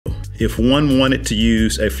If one wanted to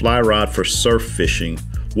use a fly rod for surf fishing,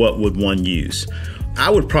 what would one use? I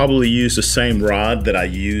would probably use the same rod that I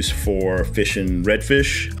use for fishing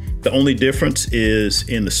redfish. The only difference is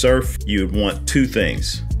in the surf, you would want two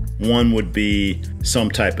things. One would be some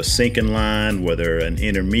type of sinking line, whether an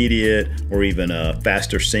intermediate or even a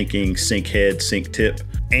faster sinking sink head, sink tip,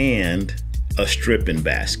 and a stripping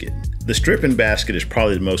basket. The stripping basket is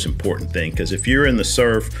probably the most important thing, because if you're in the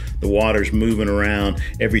surf, the water's moving around.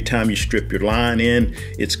 Every time you strip your line in,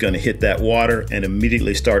 it's going to hit that water and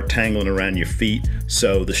immediately start tangling around your feet.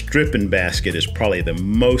 So the stripping basket is probably the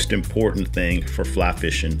most important thing for fly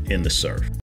fishing in the surf.